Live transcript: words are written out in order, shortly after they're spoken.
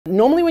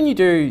Normally when you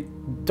do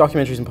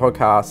documentaries and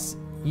podcasts,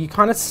 you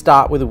kind of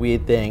start with a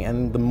weird thing,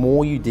 and the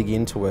more you dig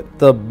into it,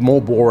 the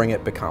more boring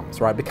it becomes,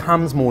 right? It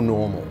becomes more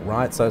normal,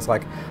 right? So it's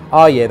like,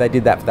 oh yeah, they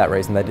did that for that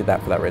reason, they did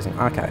that for that reason.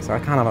 Okay, so I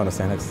kind of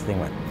understand how this thing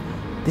went.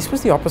 This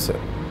was the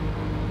opposite.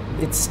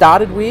 It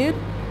started weird,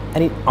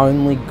 and it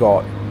only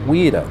got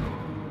weirder.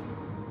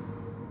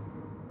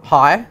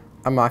 Hi,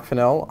 I'm Marc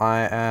Fennell.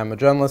 I am a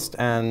journalist,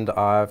 and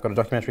I've got a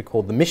documentary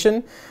called The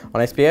Mission on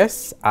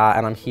SBS,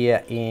 and I'm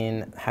here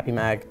in Happy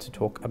Mag to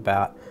talk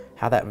about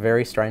how that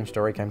very strange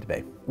story came to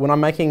be. When I'm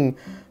making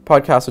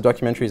podcasts or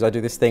documentaries, I do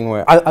this thing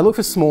where I look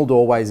for small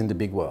doorways into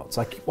big worlds.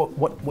 Like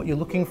what you're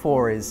looking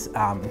for is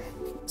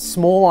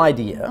small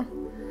idea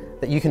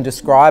that you can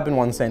describe in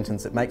one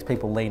sentence that makes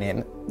people lean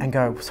in and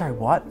go, sorry,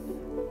 what?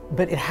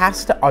 But it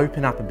has to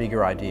open up a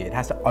bigger idea. It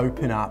has to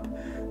open up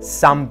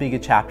some bigger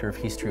chapter of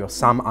history or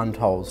some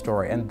untold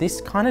story. And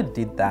this kind of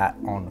did that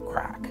on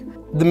crack.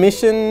 The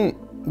Mission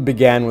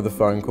began with a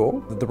phone call.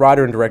 The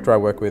writer and director I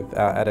work with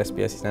at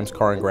SBS, his name's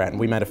Corin Grant, and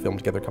we made a film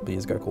together a couple of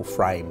years ago called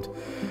Framed,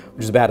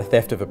 which is about a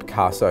theft of a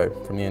Picasso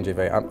from the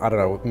NGV. I don't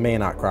know, me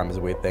and art crime is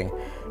a weird thing.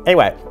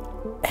 Anyway,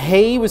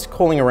 he was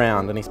calling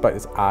around and he spoke to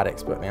this art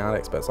expert, and the art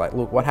expert's like,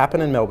 look, what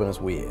happened in Melbourne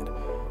is weird,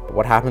 but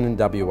what happened in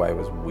WA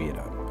was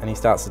weirder. And he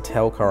starts to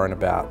tell Corin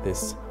about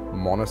this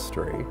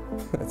monastery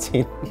that's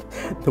in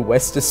the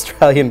West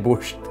Australian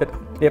bush that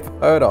I've never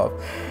heard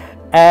of.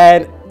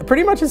 And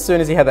pretty much as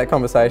soon as he had that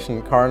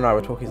conversation, Corin and I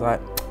were talking, he's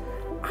like,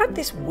 I had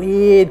this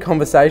weird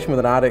conversation with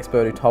an art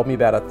expert who told me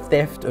about a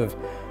theft of,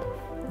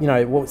 you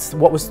know,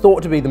 what was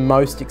thought to be the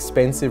most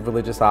expensive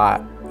religious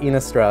art in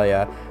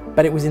Australia,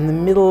 but it was in the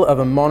middle of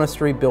a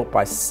monastery built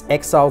by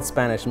exiled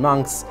Spanish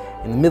monks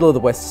in the middle of the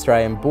West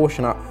Australian bush.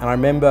 And I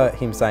remember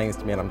him saying this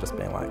to me, and I'm just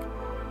being like,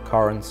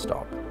 Corin,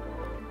 stop.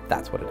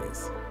 That's what it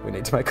is. We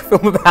need to make a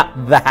film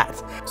about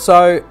that.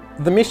 So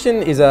The Mission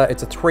is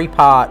it's a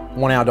three-part,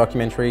 1-hour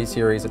documentary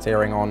series that's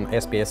airing on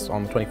SBS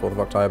on the 24th of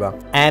October.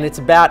 And it's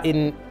about,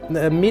 in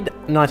the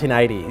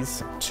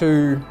mid-1980s,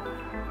 two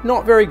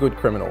not very good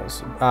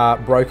criminals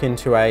broke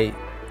into a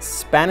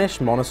Spanish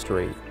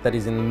monastery that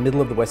is in the middle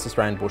of the West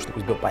Australian bush that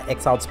was built by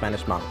exiled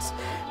Spanish monks.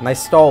 And they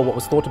stole what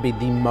was thought to be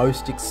the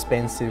most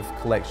expensive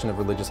collection of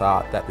religious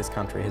art that this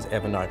country has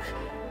ever known.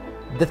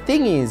 The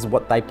thing is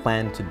what they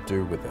plan to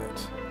do with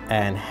it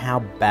and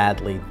how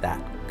badly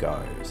that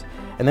goes.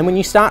 And then when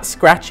you start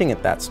scratching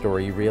at that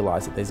story, you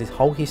realise that there's this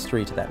whole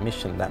history to that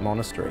mission, that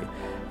monastery,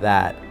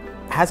 that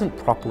hasn't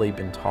properly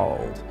been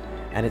told.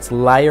 And it's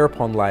layer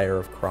upon layer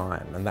of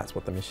crime, and that's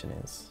what The Mission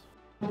is.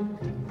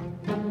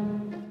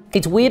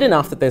 It's weird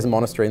enough that there's a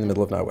monastery in the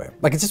middle of nowhere.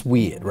 Like, it's just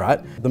weird,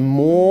 right? The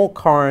more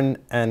Corin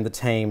and the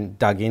team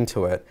dug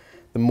into it,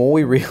 the more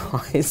we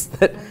realised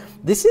that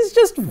this is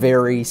just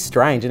very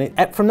strange.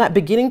 And from that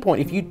beginning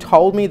point, if you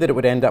told me that it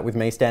would end up with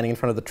me standing in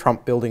front of the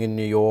Trump building in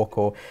New York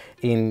or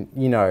in,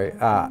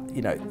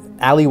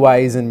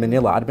 alleyways in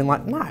Manila, I'd have been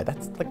like, no,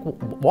 that's like,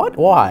 what?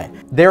 Why?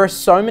 There are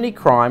so many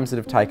crimes that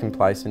have taken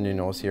place in New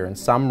Norcia, and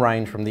some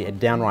range from the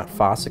downright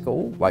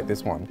farcical, like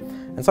this one,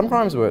 and some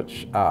crimes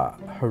which are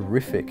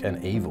horrific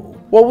and evil.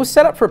 Well, it was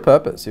set up for a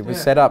purpose. It was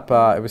set up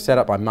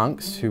by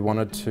monks who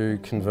wanted to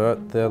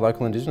convert the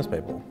local Indigenous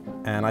people.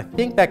 And I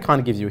think that kind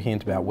of gives you a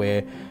hint about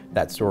where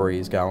that story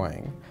is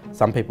going.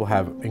 Some people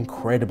have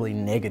incredibly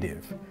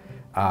negative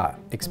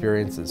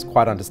experiences,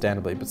 quite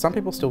understandably, but some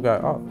people still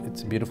go, oh,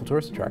 it's a beautiful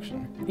tourist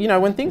attraction. You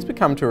know, when things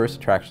become tourist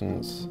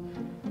attractions,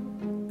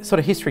 sort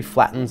of history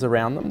flattens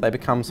around them. They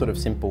become sort of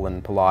simple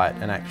and polite,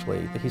 and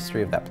actually the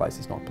history of that place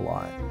is not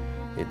polite.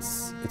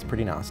 It's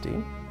pretty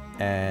nasty.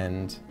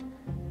 And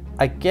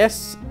I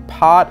guess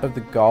part of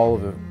the goal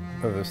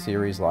of a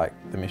series like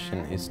The Mission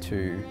is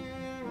to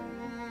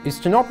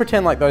not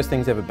pretend like those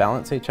things ever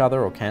balance each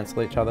other or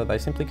cancel each other. They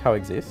simply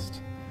coexist.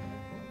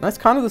 And that's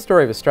kind of the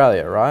story of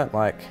Australia, right?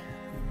 Like,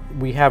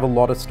 we have a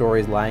lot of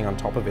stories laying on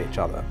top of each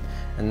other.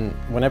 And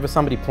whenever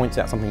somebody points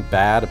out something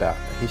bad about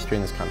history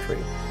in this country,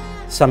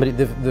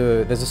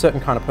 there's a certain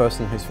kind of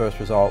person whose first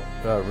resort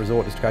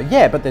is to go,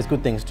 yeah, but there's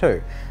good things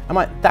too. I'm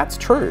like, that's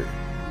true.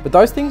 But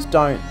those things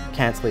don't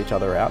cancel each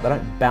other out. They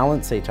don't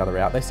balance each other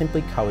out. They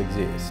simply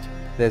coexist.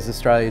 There's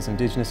Australia's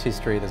Indigenous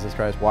history, there's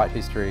Australia's white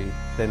history,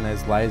 then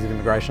there's layers of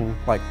immigration,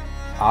 like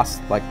us,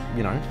 like,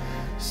 you know.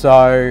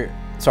 So,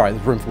 sorry,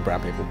 there's room full of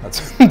brown people,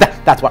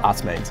 that's what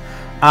us means.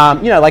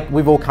 You know, like,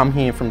 we've all come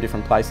here from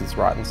different places,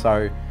 right? And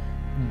so,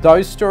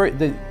 those stories,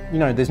 you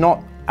know, there's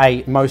not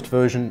a most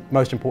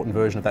important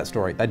version of that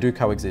story. They do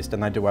coexist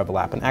and they do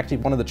overlap. And actually,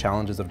 one of the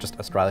challenges of just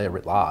Australia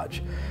writ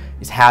large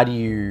is how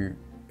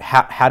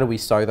do we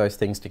sew those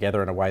things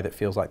together in a way that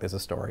feels like there's a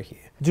story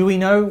here? Do we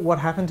know what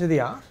happened to the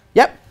art?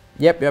 Yep.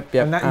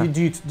 And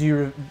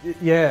that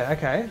yeah,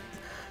 okay.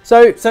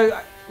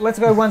 So let's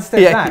go one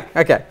step back.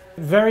 Okay.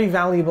 Very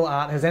valuable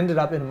art has ended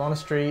up in a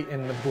monastery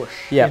in the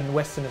bush in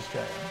Western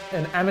Australia.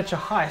 An amateur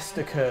heist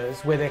occurs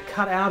where they're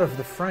cut out of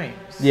the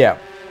frames. Yeah.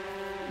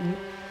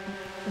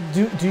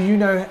 Do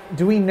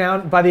we now,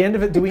 by the end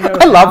of it, do we know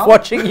I love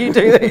watching you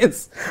do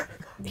this.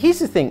 Here's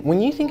the thing,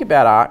 when you think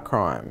about art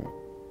crime,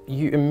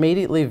 you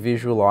immediately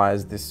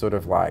visualize this sort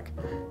of like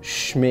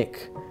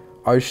schmick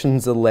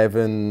Ocean's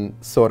 11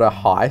 sort of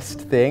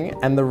heist thing,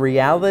 and the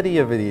reality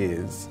of it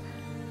is,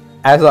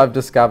 as I've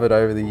discovered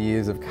over the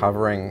years of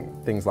covering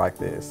things like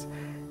this,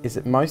 is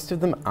that most of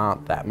them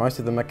aren't that. Most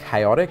of them are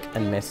chaotic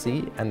and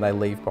messy, and they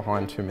leave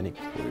behind too many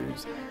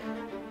clues,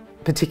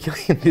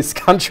 particularly in this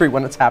country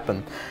when it's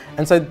happened.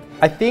 And so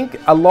I think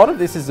a lot of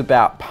this is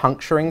about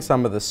puncturing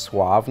some of the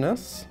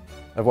suaveness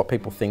of what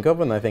people think of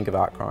when they think of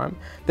art crime.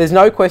 There's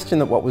no question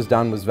that what was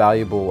done was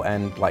valuable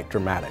and like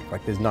dramatic,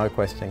 like there's no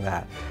questioning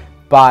that.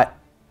 But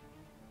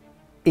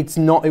it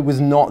was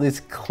not this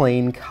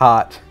clean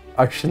cut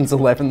Ocean's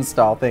 11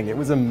 style thing. It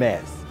was a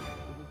mess.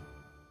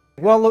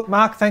 Well, look,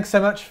 Mark, thanks so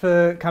much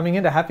for coming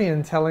into Happy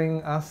and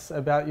telling us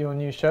about your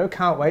new show.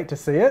 Can't wait to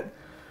see it.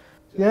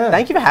 Yeah.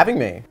 Thank you for having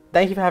me.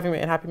 Thank you for having me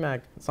at Happy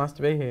Mag. It's nice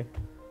to be here.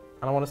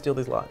 And I want to steal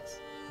these lights.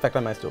 In fact, I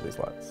may steal these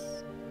lights.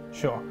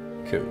 Sure.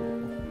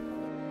 Cool.